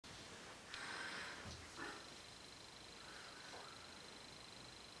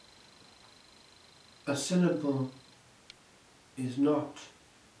a syllable is not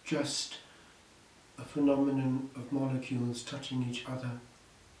just a phenomenon of molecules touching each other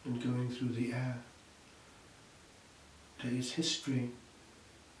and going through the air. There is history,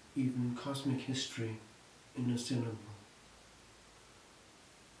 even cosmic history, in a syllable.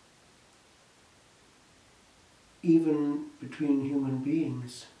 Even between human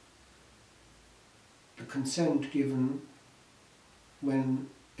beings, the consent given when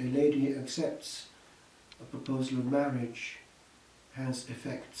a lady accepts a proposal of marriage has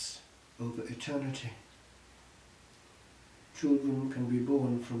effects over eternity. Children can be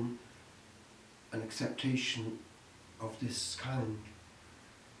born from an acceptation of this kind.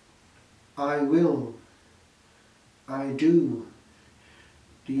 I will, I do,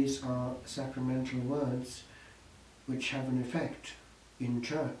 these are sacramental words which have an effect in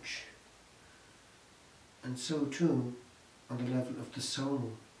church, and so too on the level of the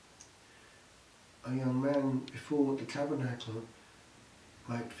soul. A young man before the tabernacle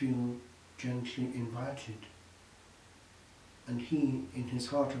might feel gently invited, and he in his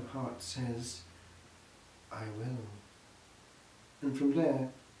heart of hearts says, I will. And from there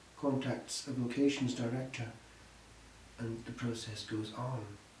contacts a vocations director, and the process goes on.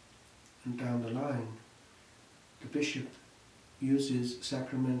 And down the line, the bishop uses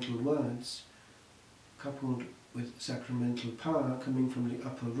sacramental words coupled with sacramental power coming from the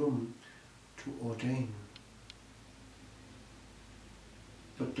upper room to ordain.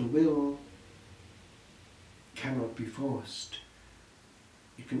 But the will cannot be forced.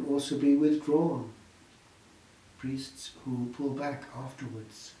 It can also be withdrawn. Priests who pull back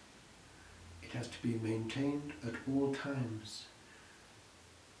afterwards. It has to be maintained at all times.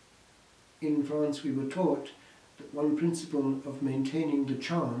 In France we were taught that one principle of maintaining the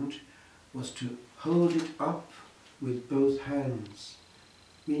chant was to hold it up with both hands,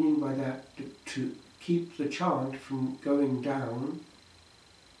 meaning by that to keep the chant from going down,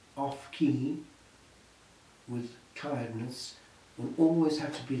 off key, with tiredness, will always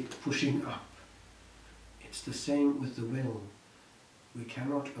have to be pushing up. It's the same with the will. We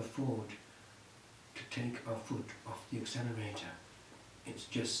cannot afford to take our foot off the accelerator. It's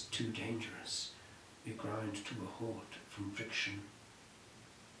just too dangerous. We grind to a halt from friction.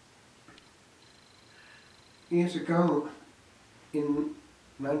 Years ago, in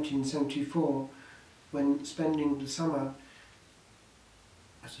 1974, when spending the summer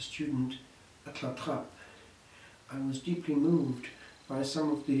as a student at La Trappe, I was deeply moved by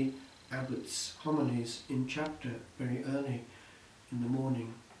some of the abbot's homilies in chapter very early in the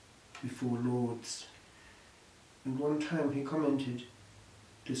morning before Lord's. And one time he commented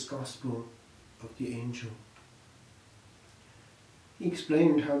this Gospel of the Angel. He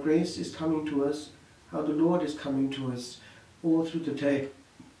explained how grace is coming to us, how the Lord is coming to us all through the day.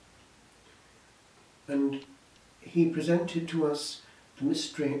 And he presented to us the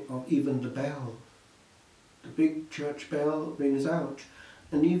mystery of even the bell. The big church bell rings out,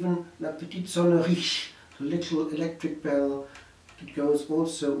 and even la petite sonnerie, the little electric bell that goes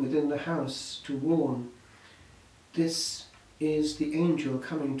also within the house to warn. This is the angel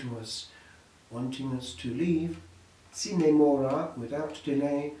coming to us, wanting us to leave sine mora, without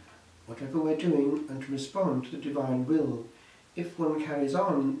delay, whatever we're doing, and to respond to the divine will. If one carries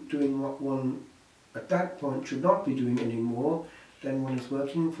on doing what one at that point should not be doing anymore, then one is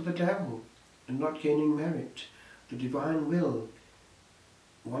working for the devil and not gaining merit. The divine will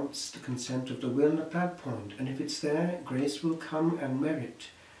wants the consent of the will at that point, and if it's there, grace will come and merit.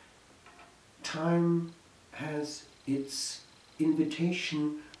 Time has its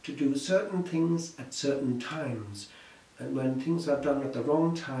invitation to do certain things at certain times, and when things are done at the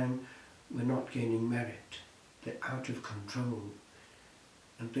wrong time, we're not gaining merit. They're out of control.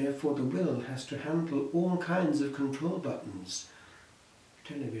 And therefore the will has to handle all kinds of control buttons.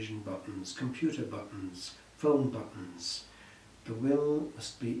 Television buttons, computer buttons, phone buttons. The will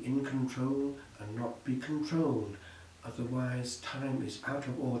must be in control and not be controlled, otherwise time is out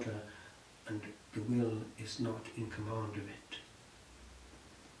of order and the will is not in command of it.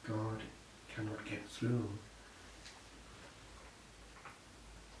 God cannot get through.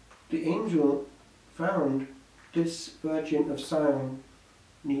 The angel found this Virgin of Sion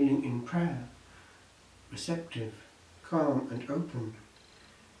kneeling in prayer, receptive, calm and open.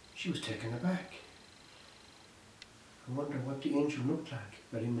 She was taken aback. I wonder what the angel looked like.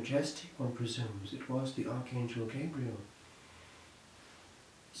 Very majestic, one presumes. It was the Archangel Gabriel.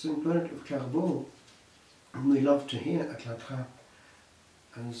 Saint Bernard of Clairvaux, whom we love to hear at La Trappe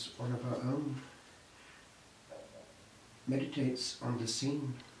as one of our own, meditates on the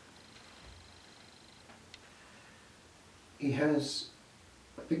scene. He has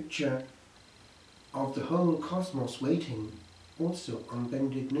a picture of the whole cosmos waiting also on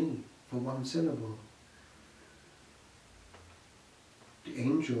bended knee for one syllable. The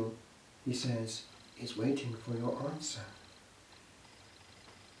angel, he says, is waiting for your answer.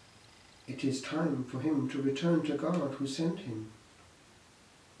 It is time for him to return to God who sent him.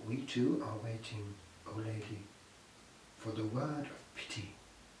 We too are waiting, O Lady, for the word of pity.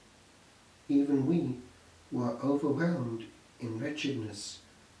 Even we who are overwhelmed in wretchedness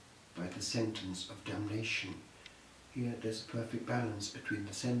by the sentence of damnation. Here there's a perfect balance between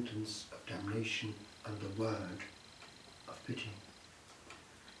the sentence of damnation and the word of pity.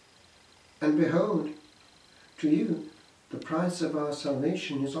 And behold, to you the price of our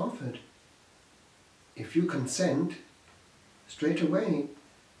salvation is offered. If you consent, straight away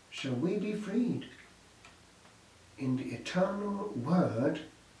shall we be freed. In the eternal word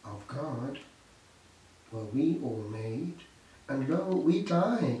of God were we all made, and lo, we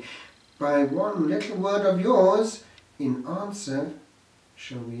die. By one little word of yours, in answer,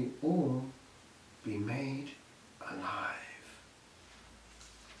 shall we all be made alive.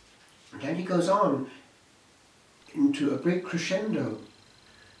 And then he goes on into a great crescendo.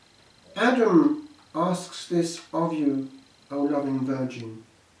 Adam asks this of you, O loving Virgin.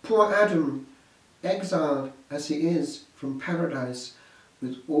 Poor Adam, exiled as he is from paradise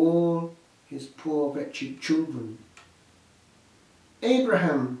with all his poor wretched children.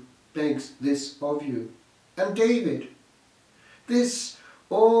 Abraham begs this of you, and David. This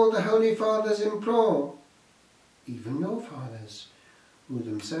all the Holy Fathers implore, even your fathers, who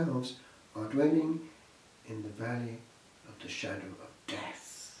themselves are dwelling in the valley of the shadow of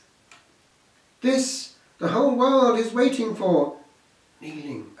death. This the whole world is waiting for,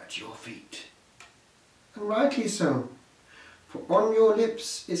 kneeling at your feet. And rightly so, for on your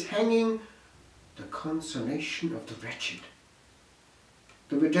lips is hanging the consolation of the wretched,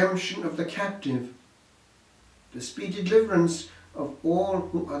 the redemption of the captive, the speedy deliverance of all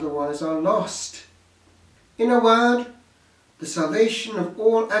who otherwise are lost. In a word, the salvation of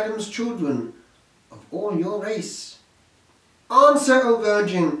all Adam's children, of all your race. Answer, O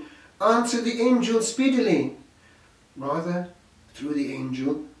Virgin, answer the angel speedily. Rather, through the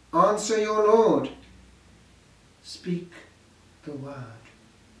angel, answer your Lord. Speak the word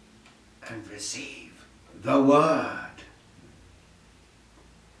and receive the word.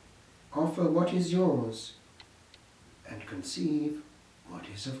 Offer what is yours and conceive what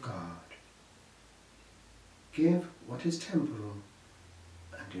is of God. Give what is temporal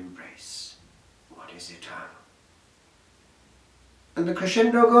and embrace what is eternal. And the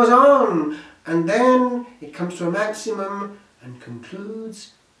crescendo goes on, and then it comes to a maximum and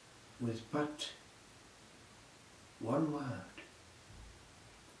concludes with but one word.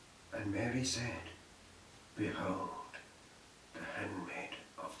 And Mary said, Behold the handmaid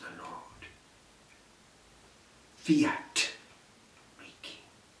of the Lord. Fiat,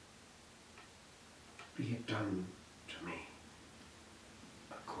 be it done to me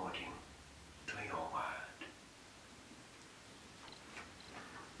according to your word.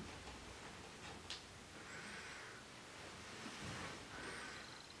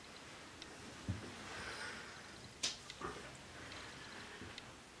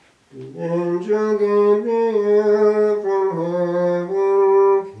 The angel Gabriel from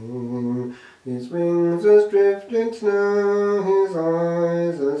heaven came, his wings as drifted snow, his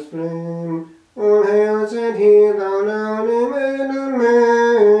eyes as flame. All hail, said he, thou